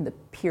in the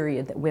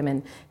period that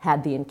women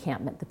had the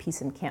encampment, the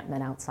peace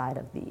encampment outside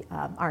of the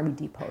Army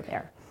Depot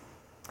there.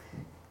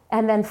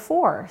 And then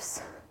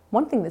force.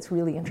 One thing that's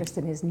really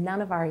interesting is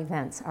none of our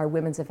events, our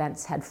women's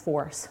events, had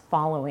force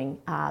following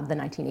the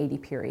 1980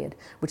 period,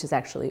 which is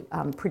actually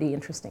pretty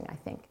interesting, I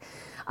think.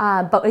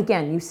 But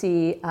again, you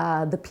see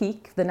the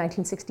peak, the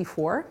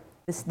 1964,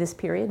 this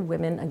period,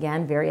 women,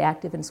 again, very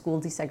active in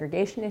school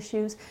desegregation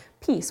issues.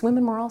 Peace,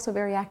 women were also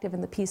very active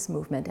in the peace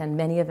movement, and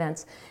many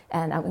events,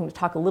 and I'm going to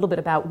talk a little bit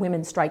about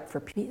Women Strike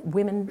for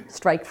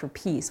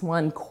Peace,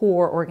 one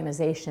core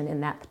organization in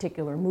that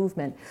particular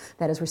movement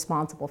that is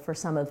responsible for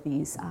some of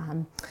these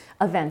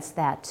events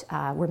that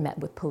were met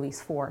with police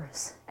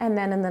force. And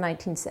then in the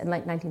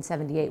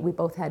 1978, we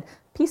both had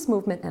peace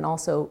movement and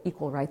also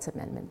Equal Rights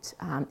Amendment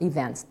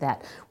events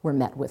that were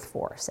met with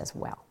force as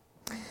well.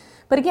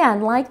 But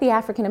again, like the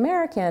African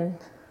American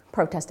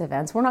protest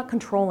events, we're not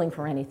controlling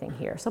for anything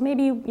here. So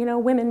maybe,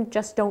 women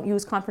just don't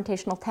use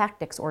confrontational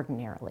tactics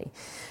ordinarily.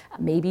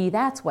 Maybe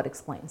that's what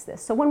explains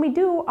this. So when we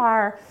do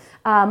our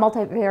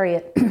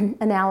multivariate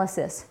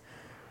analysis,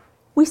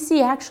 we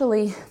see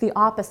actually the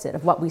opposite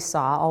of what we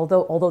saw.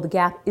 Although the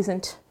gap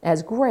isn't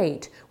as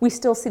great, we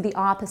still see the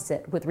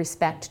opposite with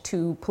respect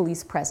to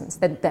police presence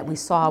that we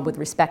saw with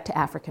respect to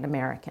African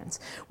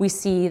Americans. We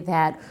see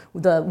that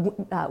the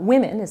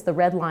women is the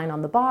red line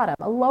on the bottom,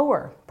 a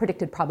lower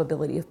predicted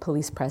probability of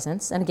police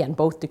presence, and again,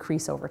 both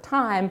decrease over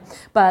time,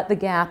 but the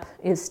gap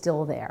is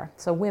still there.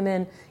 So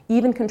women,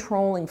 even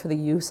controlling for the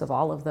use of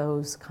all of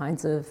those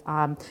kinds of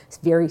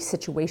very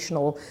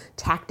situational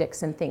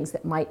tactics and things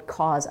that might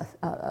cause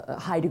a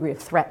high degree of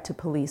threat to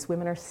police,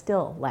 women are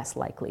still less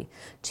likely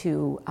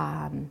to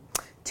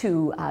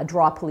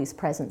draw police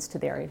presence to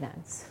their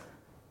events.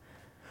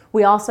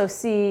 We also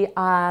see,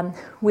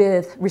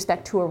 with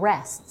respect to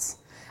arrests,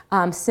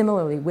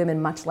 similarly,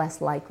 women much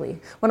less likely.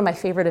 One of my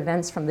favorite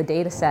events from the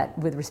data set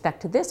with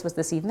respect to this was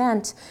this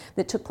event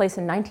that took place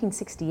in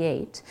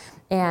 1968,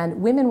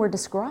 and women were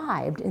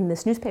described in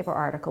this newspaper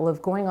article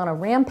of going on a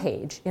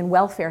rampage in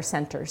welfare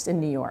centers in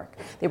New York.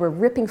 They were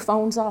ripping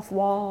phones off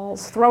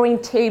walls, throwing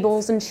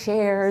tables and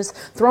chairs,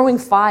 throwing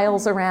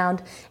files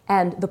around,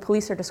 and the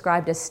police are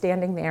described as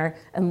standing there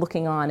and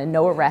looking on, and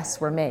no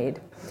arrests were made.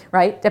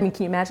 Right? I mean,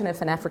 can you imagine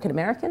if an African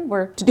American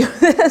were to do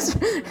this?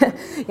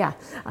 Yeah.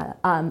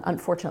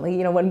 Unfortunately,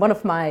 when one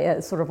of my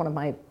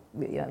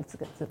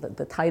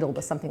the title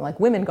was something like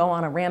 "Women Go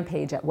on a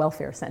Rampage at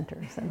Welfare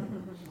Centers,"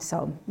 and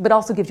so, but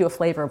also gives you a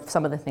flavor of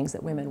some of the things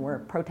that women were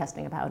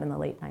protesting about in the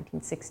late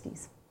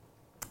 1960s.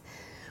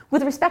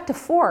 With respect to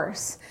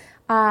force,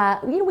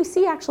 we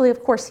see actually,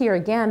 of course, here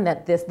again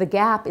that the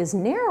gap is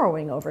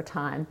narrowing over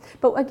time.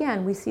 But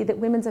again, we see that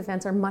women's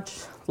events are much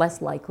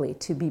less likely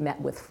to be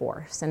met with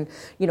force. And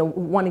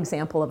one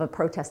example of a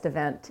protest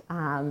event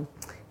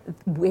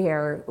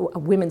where a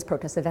women's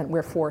protest event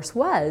where force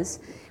was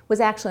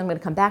actually, I'm going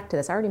to come back to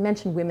this. I already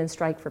mentioned Women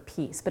Strike for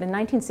Peace, but in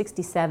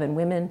 1967,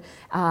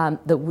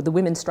 the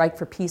Women Strike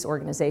for Peace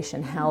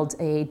organization held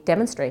a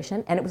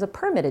demonstration, and it was a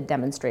permitted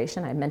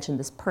demonstration. I mentioned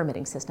this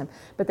permitting system,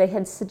 but they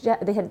had said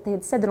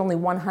that only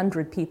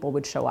 100 people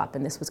would show up,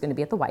 and this was going to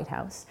be at the White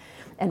House,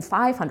 and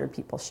 500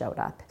 people showed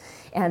up.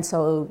 And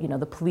so,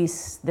 the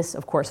police, this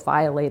of course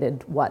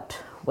violated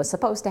what was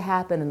supposed to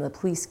happen, and the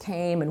police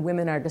came, and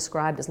women are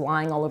described as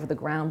lying all over the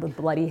ground with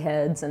bloody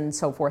heads and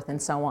so forth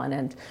and so on.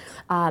 And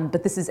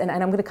but this is, and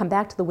I'm going to come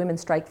back to the Women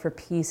Strike for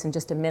Peace in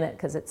just a minute,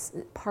 because it's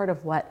part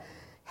of what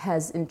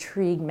has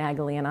intrigued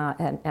Magali and I,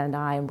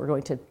 and we're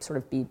going to sort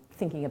of be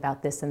thinking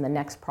about this in the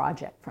next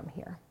project from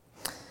here.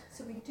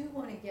 So we do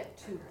want to get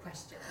to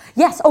questions.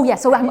 Yes. Oh,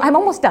 yes. So I'm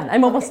almost done.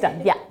 I'm almost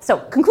done. Yeah. So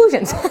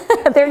conclusions.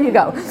 There you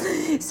go.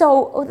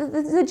 So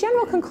the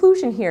general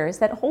conclusion here is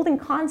that holding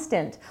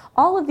constant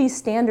all of these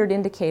standard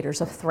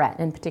indicators of threat,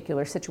 in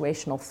particular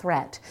situational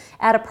threat,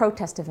 at a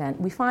protest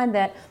event, we find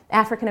that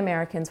African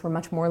Americans were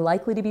much more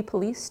likely to be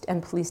policed,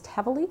 and policed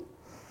heavily.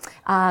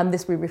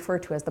 This we refer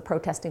to as the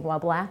protesting while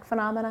black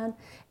phenomenon,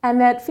 and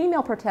that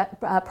female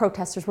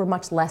protesters were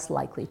much less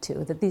likely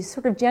to. That these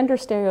sort of gender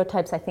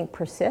stereotypes, I think,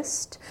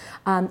 persist,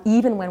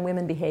 even when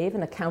women behave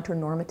in a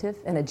counter-normative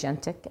and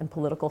agentic and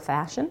political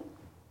fashion.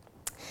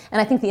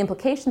 And I think the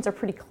implications are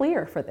pretty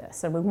clear for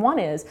this. And one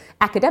is,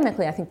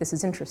 academically, I think this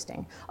is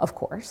interesting, of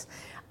course.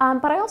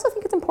 But I also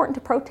think it's important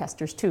to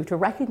protesters, too, to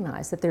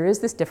recognize that there is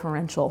this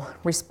differential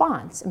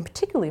response, and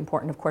particularly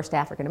important, of course, to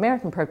African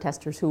American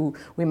protesters who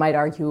we might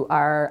argue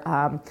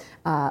are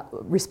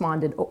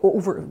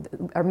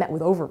met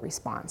with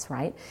over-response,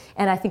 right?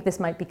 And I think this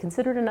might be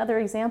considered another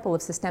example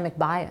of systemic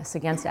bias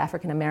against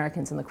African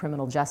Americans in the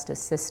criminal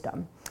justice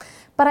system.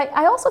 But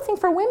I also think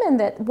for women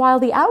that while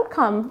the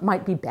outcome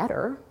might be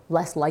better,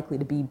 less likely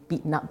to be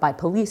beaten up by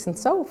police and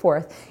so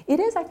forth, it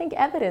is, I think,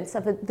 evidence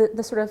of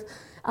the sort of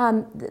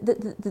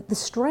the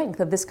strength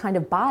of this kind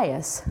of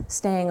bias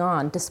staying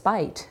on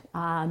despite,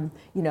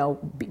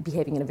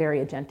 behaving in a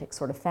very agentic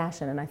sort of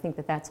fashion. And I think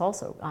that that's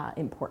also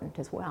important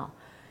as well.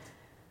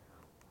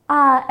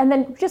 And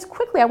then just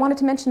quickly, I wanted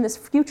to mention this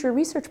future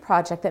research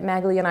project that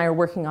Magali and I are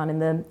working on in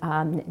the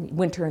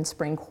winter and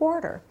spring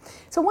quarter.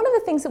 So one of the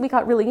things that we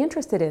got really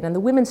interested in, and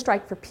the Women's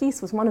Strike for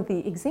Peace was one of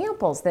the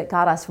examples that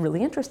got us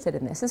really interested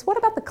in this, is what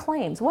about the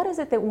claims? What is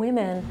it that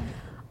women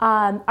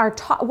are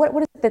taught, what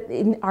is it that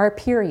in our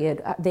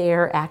period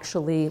they're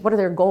actually, what are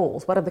their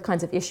goals? What are the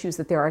kinds of issues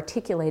that they're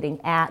articulating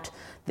at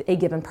a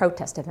given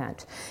protest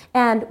event?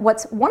 And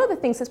one of the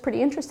things that's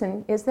pretty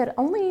interesting is that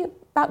only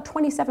about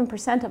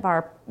 27% of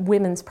our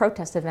women's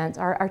protest events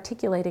are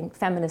articulating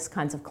feminist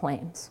kinds of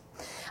claims.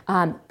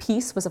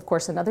 Peace was, of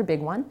course, another big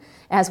one,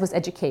 as was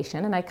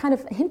education. And I kind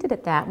of hinted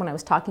at that when I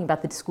was talking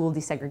about the school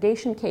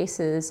desegregation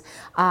cases,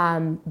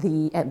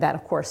 that,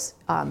 of course,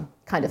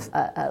 kind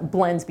of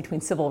blends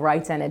between civil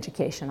rights and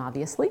education,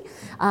 obviously.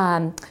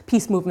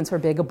 Peace movements were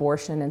big,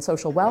 abortion and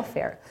social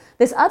welfare.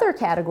 This other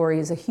category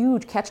is a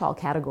huge catch-all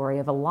category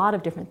of a lot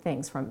of different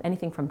things, from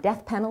anything from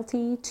death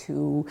penalty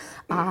to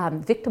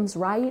victims'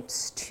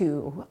 rights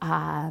to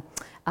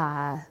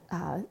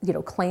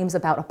claims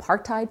about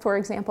apartheid, for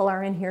example,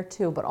 are in here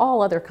too, but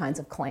all other kinds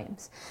of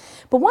claims.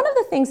 But one of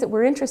the things that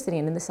we're interested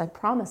in, and this I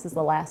promise is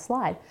the last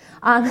slide,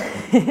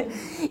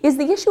 is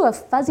the issue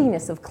of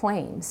fuzziness of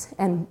claims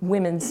and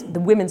the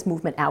women's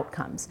movement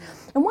outcomes.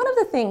 And one of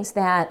the things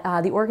that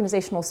the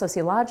organizational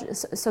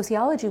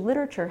sociology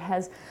literature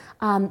has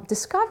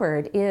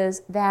discovered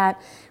is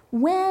that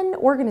when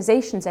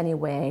organizations,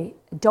 anyway,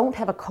 don't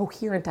have a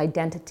coherent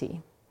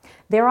identity,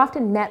 they're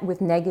often met with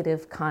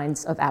negative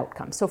kinds of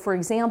outcomes. So for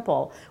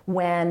example,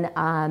 when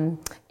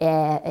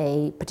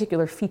a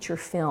particular feature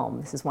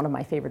film, this is one of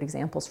my favorite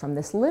examples from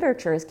this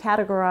literature, is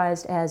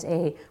categorized as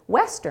a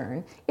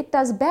Western, it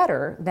does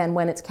better than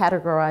when it's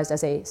categorized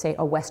as say,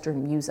 a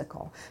Western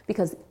musical.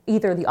 Because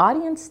either the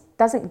audience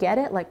doesn't get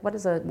it, like what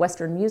is a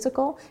Western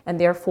musical, and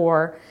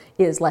therefore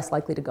is less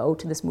likely to go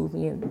to this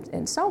movie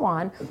and so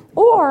on,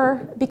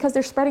 or because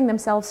they're spreading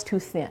themselves too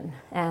thin.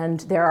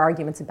 And there are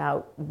arguments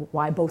about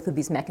why both of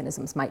these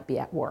mechanisms might be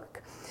at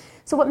work.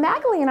 So what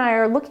Magali and I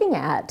are looking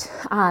at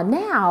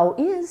now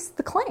is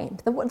the claim,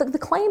 the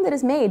claim that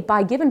is made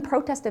by given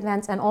protest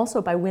events and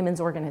also by women's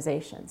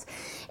organizations.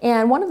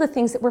 And one of the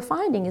things that we're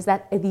finding is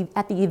that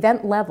at the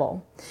event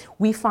level,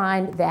 we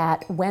find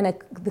that when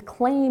the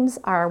claims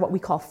are what we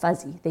call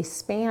fuzzy, they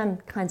span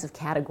kinds of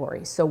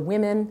categories. So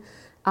women's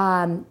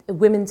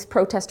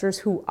protesters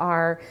who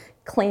are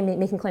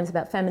making claims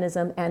about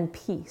feminism and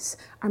peace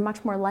are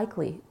much more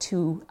likely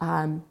to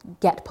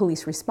get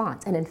police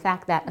response. And in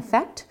fact, that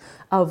effect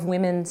of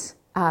women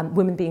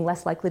being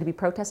less likely to be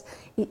protest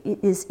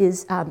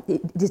is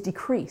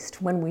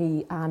decreased when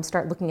we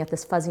start looking at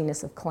this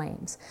fuzziness of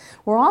claims.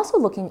 We're also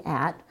looking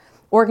at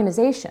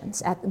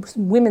organizations, at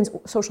women's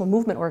social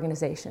movement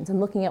organizations, and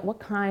looking at what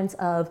kinds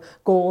of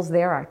goals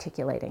they're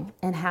articulating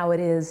and how it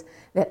is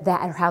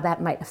how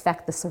that might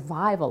affect the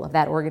survival of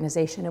that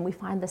organization. And we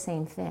find the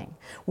same thing.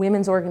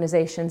 Women's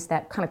organizations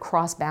that kind of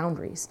cross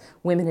boundaries,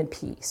 women in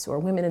peace or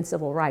women in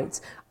civil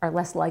rights, are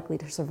less likely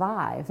to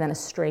survive than a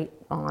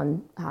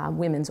straight-on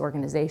women's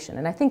organization.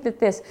 And I think that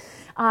this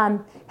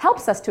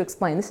helps us to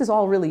explain. This is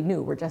all really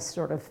new. We're just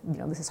sort of,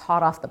 this is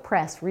hot off the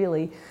press,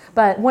 really.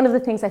 But one of the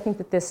things I think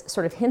that this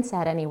sort of hints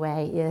at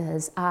anyway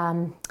is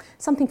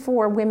something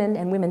for women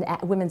and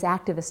women's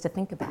activists to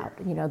think about.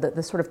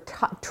 The sort of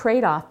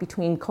trade-off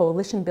between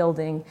coalition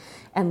building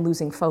and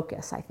losing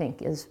focus, I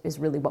think, is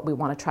really what we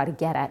want to try to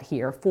get at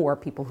here for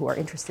people who are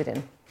interested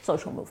in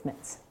social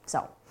movements.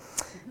 So,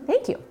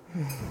 thank you.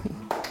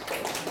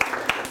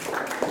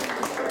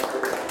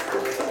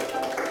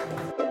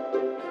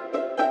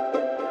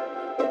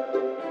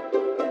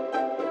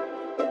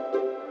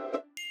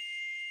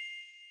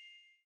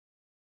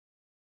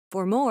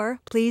 For more,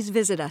 please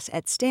visit us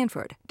at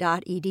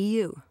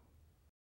stanford.edu.